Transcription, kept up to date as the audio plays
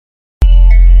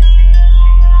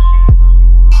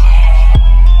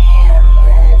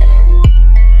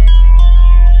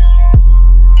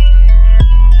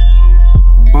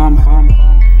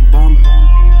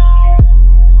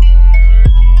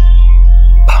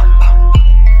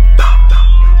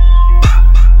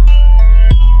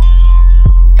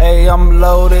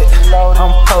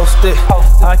posted.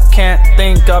 I can't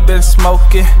think, I've been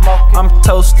smoking. I'm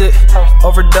toasted,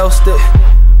 overdosed it.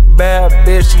 Bad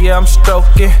bitch, yeah, I'm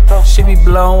stroking. She be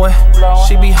blowing,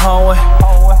 she be hoeing.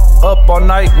 Up all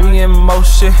night, we in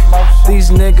motion. These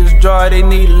niggas dry, they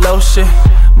need lotion.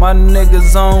 My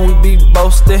niggas on, we be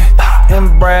boasting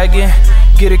and bragging.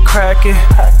 Get it cracking.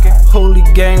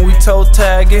 HoolieGang, we toe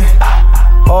tagging.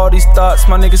 All these thoughts,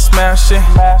 my niggas smashing.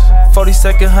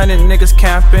 42nd Hunnit niggas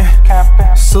camping.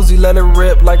 Susie let it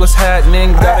rip like what's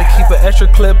happening. Gotta keep an extra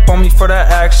clip on me for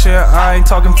that action. I ain't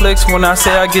talking flicks when I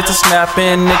say I get to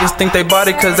snapping. Niggas think they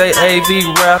body cause they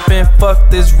AV rapping. Fuck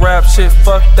this rap shit,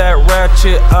 fuck that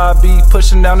ratchet. I be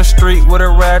pushing down the street with a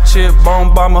ratchet.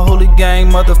 BoneBoma,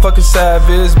 HoolieGang, motherfucking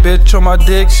savage. Bitch on my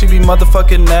dick, she be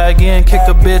motherfucking nagging. Kick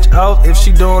a bitch out if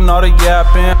she doing all the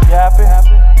yapping.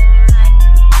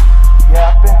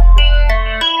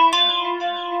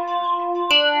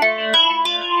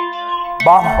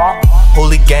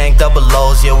 HoolieGang, double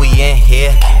O's, yeah, we in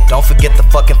here. Don't forget the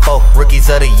fucking folk, rookies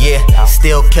of the year.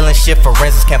 Still killing shit,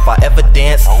 forensics can't find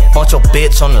evidence. Bunch your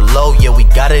bitch on the low, yeah, we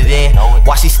got it in.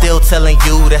 Why she still telling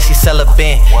you that she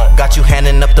celibate? Got you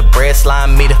handing up the bread,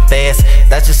 slime me the fast.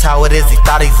 That's just how it is, these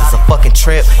thotties is a fucking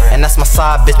trip. And that's my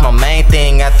side bitch, my main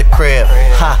thing at the crib.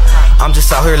 I'm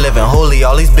just out here living holy,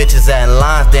 all these bitches adding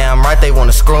lines. Damn right, they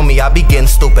wanna screw me, I be getting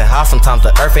stupid high. Sometimes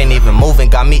the earth ain't even moving.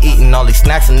 Got me eating all these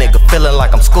snacks, a nigga feeling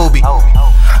like I'm Scooby.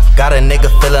 Got a nigga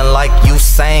feeling like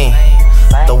Usain,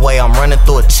 the way I'm running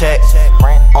through a check.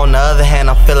 On the other hand,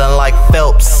 I'm feeling like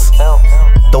Phelps,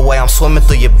 the way I'm swimming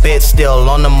through your bitch. Still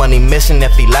on the money mission,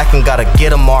 if he lacking, gotta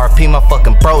get him. RP my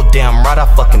fucking bro, damn right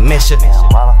I fucking miss you.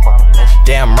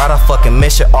 Damn right I fucking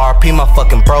miss you. RP my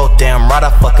fucking bro, damn right I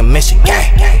fucking miss you.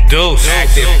 Gang. Duce,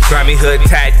 active, grimy hood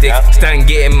tactics. Stun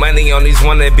getting money on these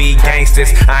wannabe gangsters.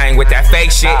 I ain't with that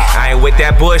fake shit, I ain't with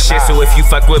that bullshit. So if you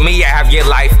fuck with me, I have your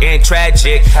life in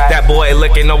tragic. That boy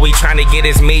looking, oh, he trying to get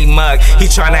his meat mug. He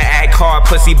trying to act hard,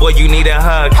 pussy boy, you need a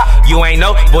hug. You ain't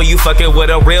know, boy, you fucking with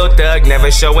a real thug.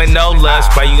 Never showing no love,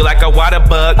 spray you like a water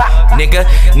bug. Nigga,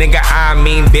 I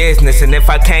mean business. And if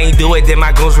I can't do it, then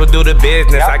my goons will do the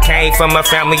business. I came from a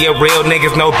family of real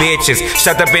niggas, no bitches.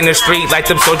 Shut up in the street like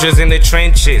them soldiers in the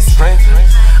trenches.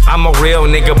 I'm a real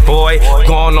nigga boy,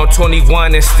 going on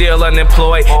 21 and still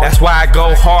unemployed. That's why I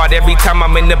go hard every time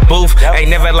I'm in the booth. Ain't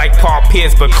never like Paul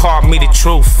Pierce, but call me the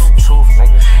truth.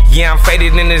 Yeah, I'm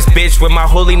faded in this bitch with my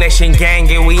Hoolie Nation gang,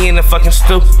 and we in the fucking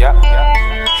stew.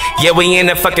 Yeah, we in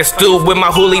the fucking stew with my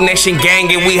Hoolie Nation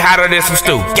gang, and we hotter than some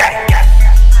stew. Yeah.